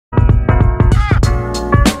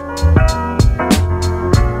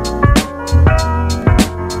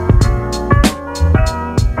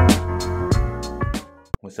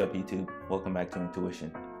YouTube, welcome back to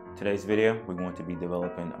Intuition. Today's video, we're going to be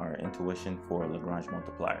developing our intuition for Lagrange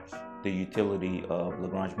multipliers. The utility of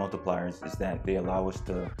Lagrange multipliers is that they allow us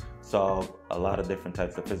to solve a lot of different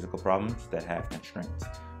types of physical problems that have constraints.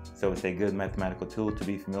 So it's a good mathematical tool to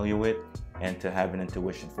be familiar with and to have an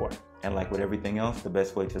intuition for. And like with everything else, the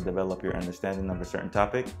best way to develop your understanding of a certain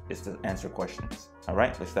topic is to answer questions. All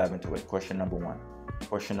right, let's dive into it. Question number one.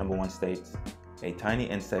 Question number one states, a tiny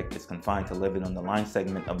insect is confined to living on the line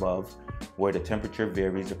segment above where the temperature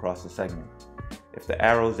varies across the segment. If the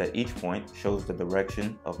arrows at each point shows the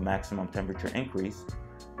direction of maximum temperature increase,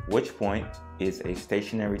 which point is a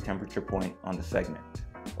stationary temperature point on the segment?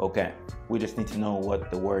 Okay, we just need to know what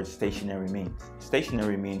the word stationary means.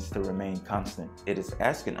 Stationary means to remain constant. It is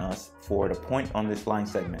asking us for the point on this line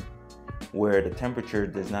segment where the temperature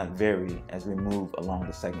does not vary as we move along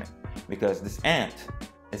the segment, because this ant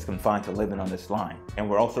is confined to living on this line. And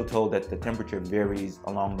we're also told that the temperature varies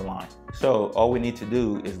along the line. So all we need to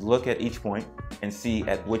do is look at each point and see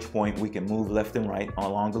at which point we can move left and right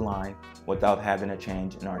along the line without having a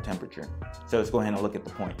change in our temperature. So let's go ahead and look at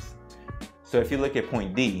the points. So if you look at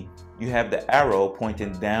point D, you have the arrow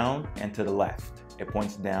pointing down and to the left. It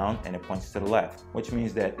points down and it points to the left, which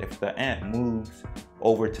means that if the ant moves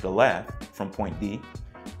over to the left from point D,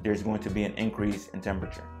 there's going to be an increase in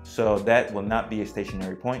temperature. So that will not be a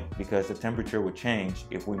stationary point because the temperature would change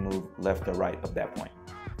if we move left or right of that point.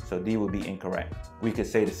 So D would be incorrect. We could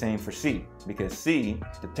say the same for C, because C,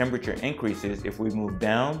 the temperature increases if we move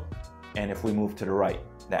down and if we move to the right.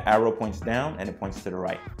 The arrow points down and it points to the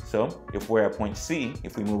right. So if we're at point C,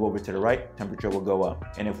 if we move over to the right, temperature will go up.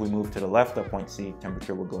 And if we move to the left of point C,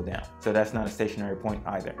 temperature will go down. So that's not a stationary point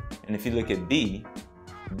either. And if you look at B,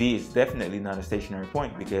 B is definitely not a stationary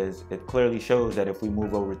point because it clearly shows that if we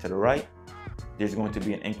move over to the right, there's going to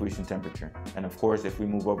be an increase in temperature. And of course, if we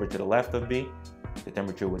move over to the left of B, the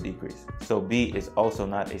temperature will decrease. So B is also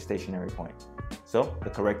not a stationary point. So the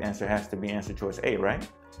correct answer has to be answer choice A, right?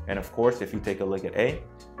 And of course, if you take a look at A,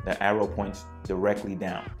 the arrow points directly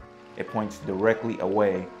down. It points directly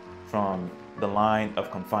away from the line of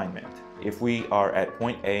confinement. If we are at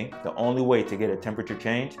point A, the only way to get a temperature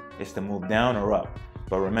change is to move down or up.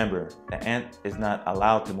 But remember, the ant is not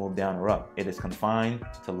allowed to move down or up. It is confined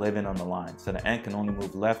to living on the line. So the ant can only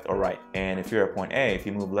move left or right. And if you're at point A, if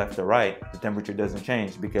you move left or right, the temperature doesn't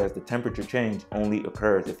change because the temperature change only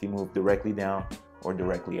occurs if you move directly down or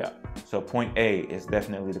directly up. So point A is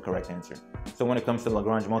definitely the correct answer. So when it comes to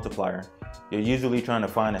Lagrange multiplier, you're usually trying to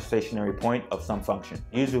find a stationary point of some function.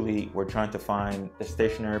 Usually we're trying to find the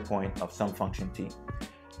stationary point of some function t,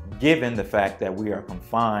 given the fact that we are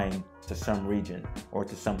confined to some region or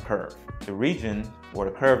to some curve. The region or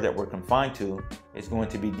the curve that we're confined to is going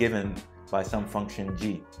to be given by some function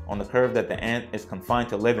g. On the curve that the ant is confined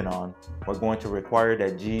to living on, we're going to require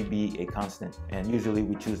that g be a constant, and usually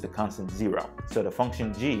we choose the constant 0. So the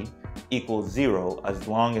function g equals 0 as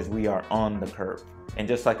long as we are on the curve. And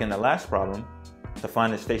just like in the last problem, to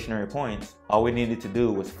find the stationary points, all we needed to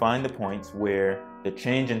do was find the points where the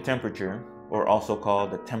change in temperature, or also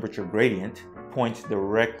called the temperature gradient, points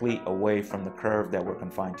directly away from the curve that we're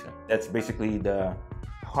confined to. That's basically the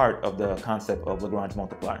heart of the concept of Lagrange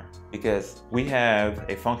multiplier, because we have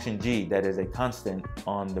a function g that is a constant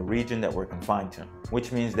on the region that we're confined to,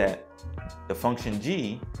 which means that the function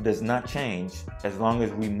g does not change as long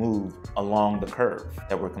as we move along the curve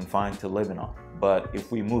that we're confined to living on. But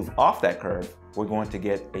if we move off that curve, we're going to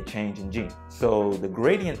get a change in g. So the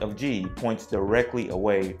gradient of g points directly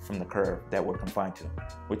away from the curve that we're confined to,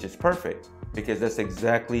 which is perfect because that's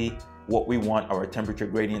exactly what we want our temperature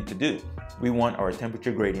gradient to do. We want our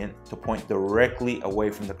temperature gradient to point directly away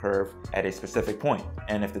from the curve at a specific point.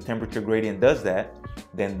 And if the temperature gradient does that,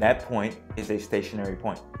 then that point is a stationary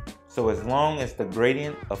point. So as long as the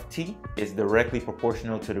gradient of t is directly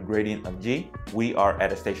proportional to the gradient of g, we are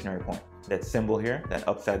at a stationary point. That symbol here, that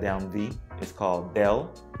upside down V, is called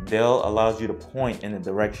del. Del allows you to point in the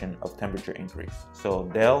direction of temperature increase. So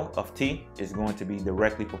del of t is going to be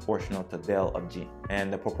directly proportional to del of g.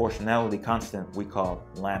 And the proportionality constant we call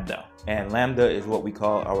lambda. And lambda is what we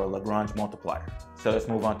call our Lagrange multiplier. So let's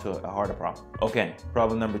move on to a harder problem. Okay,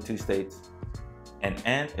 problem number 2 states, an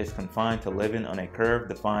ant is confined to living on a curve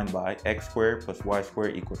defined by x squared plus y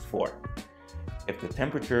squared equals 4. If the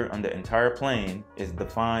temperature on the entire plane is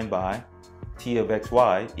defined by t of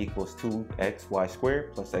xy equals 2xy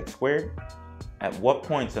squared plus x squared, at what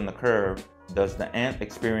points on the curve does the ant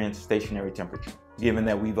experience stationary temperature? Given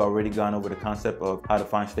that we've already gone over the concept of how to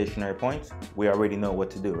find stationary points, we already know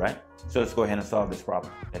what to do, right? So let's go ahead and solve this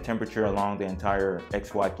problem. The temperature along the entire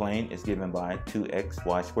xy plane is given by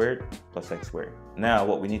 2xy squared plus x squared. Now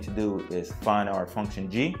what we need to do is find our function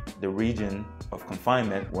g. The region of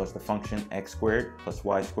confinement was the function x squared plus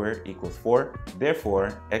y squared equals 4.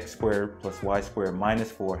 Therefore, x squared plus y squared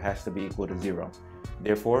minus 4 has to be equal to 0.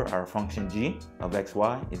 Therefore, our function g of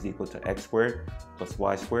xy is equal to x squared plus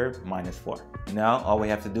y squared minus 4. Now, all we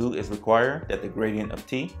have to do is require that the gradient of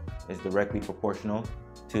t is directly proportional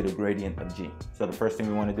to the gradient of g. So the first thing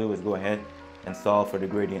we want to do is go ahead and solve for the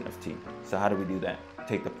gradient of t. So how do we do that?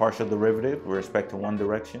 Take the partial derivative with respect to one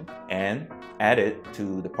direction and add it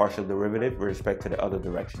to the partial derivative with respect to the other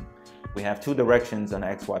direction. We have two directions on the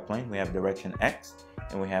xy plane. We have direction x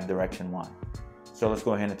and we have direction y. So let's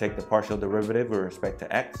go ahead and take the partial derivative with respect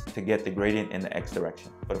to x to get the gradient in the x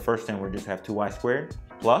direction. For the first thing, we'll just have 2y squared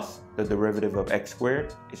plus the derivative of x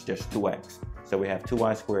squared is just 2x. So we have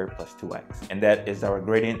 2y squared plus 2x. And that is our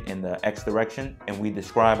gradient in the x direction. And we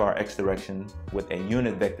describe our x direction with a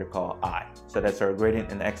unit vector called I. So that's our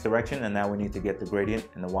gradient in the x direction. And now we need to get the gradient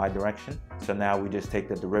in the y direction. So now we just take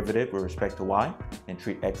the derivative with respect to y and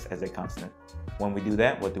treat x as a constant. When we do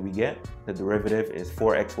that, what do we get? The derivative is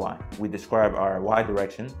 4xy. We describe our y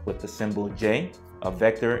direction with the symbol j, a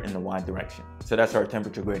vector in the y direction. So that's our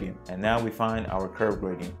temperature gradient. And now we find our curve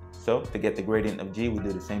gradient. So to get the gradient of g, we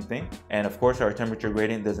do the same thing. And of course, our temperature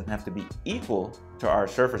gradient doesn't have to be equal to our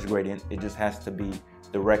surface gradient. It just has to be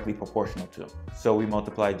directly proportional to. So we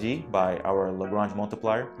multiply g by our Lagrange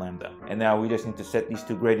multiplier, lambda. And now we just need to set these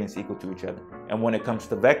two gradients equal to each other. And when it comes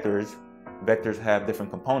to vectors, vectors have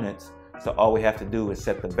different components. So all we have to do is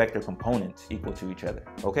set the vector components equal to each other.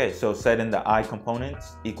 Okay, so setting the I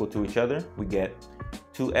components equal to each other, we get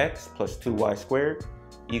 2x plus 2y squared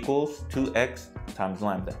equals 2x times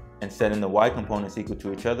lambda. And setting the y components equal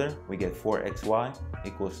to each other, we get 4xy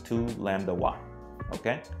equals 2 lambda y.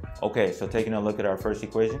 Okay, so taking a look at our first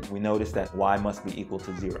equation, we notice that y must be equal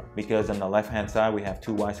to 0 because on the left-hand side we have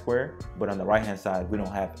 2y squared, but on the right-hand side we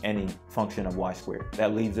don't have any function of y squared.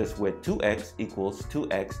 That leaves us with 2x equals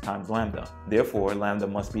 2x times lambda. Therefore, lambda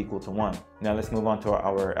must be equal to 1. Now let's move on to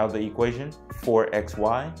our other equation.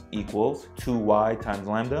 4xy equals 2y times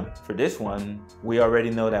lambda. For this one, we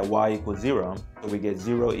already know that y equals 0, so we get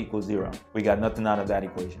 0 equals 0. We got nothing out of that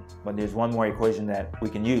equation. But there's one more equation that we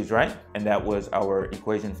can use, right? And that was our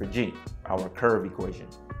equation for g, our curve equation.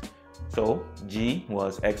 So g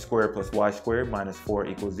was x squared plus y squared minus 4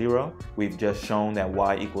 equals 0. We've just shown that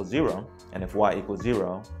y equals 0. And if y equals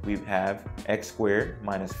 0, we have x squared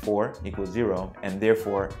minus 4 equals 0. And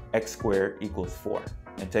therefore, x squared equals 4.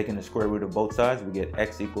 And taking the square root of both sides, we get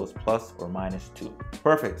x equals plus or minus 2.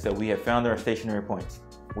 Perfect. So we have found our stationary points.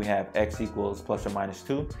 We have x equals plus or minus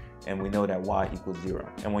 2. And we know that y equals 0.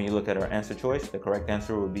 And when you look at our answer choice, the correct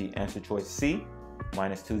answer would be answer choice C,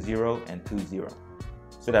 minus 2, 0, and 2, 0.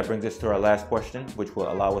 So that brings us to our last question, which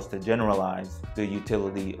will allow us to generalize the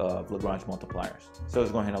utility of Lagrange multipliers. So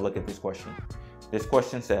let's go ahead and look at this question. This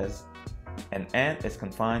question says, an ant is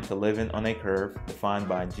confined to living on a curve defined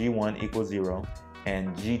by g1 equals 0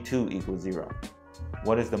 and g2 equals 0.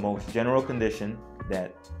 What is the most general condition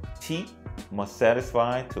that t must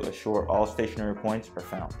satisfy to assure all stationary points are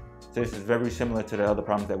found? So this is very similar to the other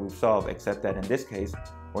problems that we've solved, except that in this case,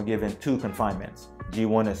 we're given two confinements.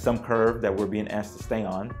 G1 is some curve that we're being asked to stay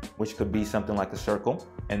on, which could be something like a circle.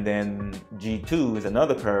 And then G2 is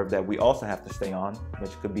another curve that we also have to stay on,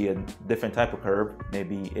 which could be a different type of curve.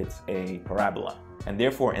 Maybe it's a parabola. And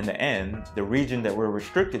therefore, in the end, the region that we're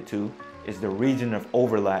restricted to is the region of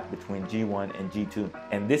overlap between G1 and G2.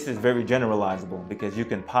 And this is very generalizable because you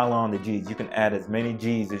can pile on the G's. You can add as many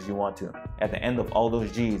G's as you want to. At the end of all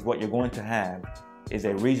those G's, what you're going to have is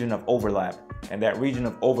a region of overlap. And that region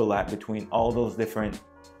of overlap between all those different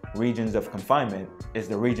regions of confinement is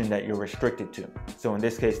the region that you're restricted to. So in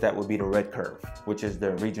this case, that would be the red curve, which is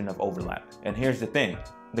the region of overlap. And here's the thing.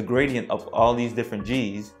 The gradient of all these different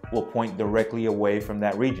G's will point directly away from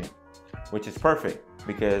that region, which is perfect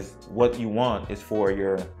because what you want is for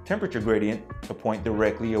your temperature gradient to point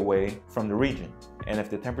directly away from the region. And if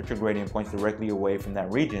the temperature gradient points directly away from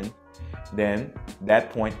that region, then that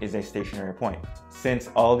point is a stationary point. Since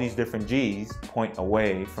all these different G's point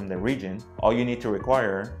away from the region, all you need to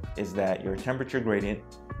require is that your temperature gradient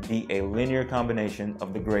be a linear combination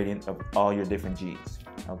of the gradient of all your different G's,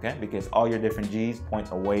 okay? Because all your different G's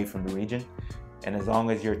point away from the region. And as long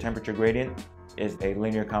as your temperature gradient is a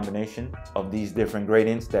linear combination of these different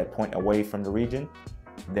gradients that point away from the region,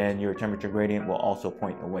 then your temperature gradient will also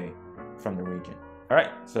point away from the region. All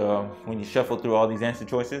right, so when you shuffle through all these answer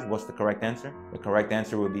choices, what's the correct answer? The correct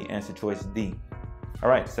answer would be answer choice D. All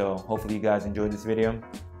right, so hopefully you guys enjoyed this video.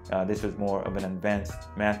 This was more of an advanced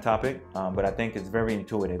math topic, but I think it's very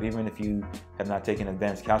intuitive. Even if you have not taken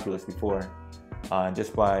advanced calculus before,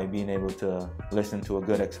 just by being able to listen to a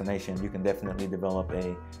good explanation, you can definitely develop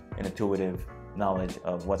an intuitive knowledge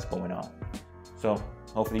of what's going on. So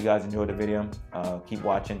hopefully you guys enjoyed the video. Keep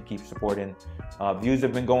watching, keep supporting. Views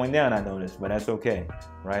have been going down, I noticed, but that's okay,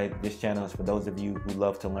 right? This channel is for those of you who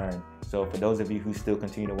love to learn. So for those of you who still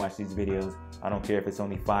continue to watch these videos, I don't care if it's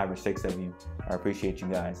only 5 or 6 of you. I appreciate you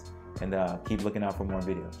guys, and keep looking out for more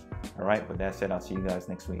videos. All right, with that said, I'll see you guys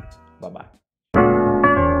next week. Bye-bye.